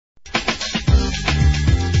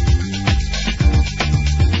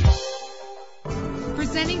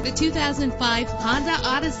2005 Honda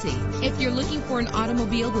Odyssey. If you're looking for an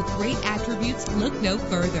automobile with great attributes, look no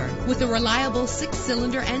further. With a reliable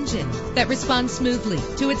 6-cylinder engine that responds smoothly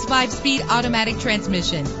to its 5-speed automatic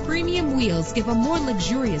transmission, premium wheels give a more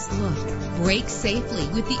luxurious look. Brake safely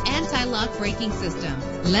with the anti-lock braking system.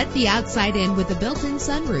 Let the outside in with a built-in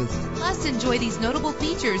sunroof. Plus, enjoy these notable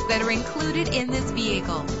features that are included in this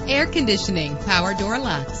vehicle: air conditioning, power door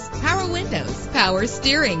locks, power windows, power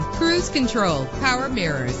steering, cruise control, power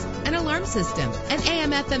mirrors, an alarm system, an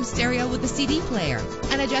AM/FM stereo with a CD player,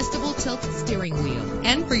 an adjustable tilt steering wheel.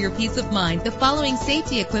 And for your peace of mind, the following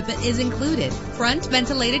safety equipment is included: front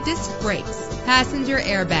ventilated disc brakes, passenger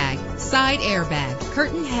airbag, side airbag,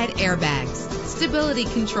 curtain head airbags, stability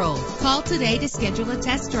control. Call today to schedule a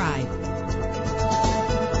test drive.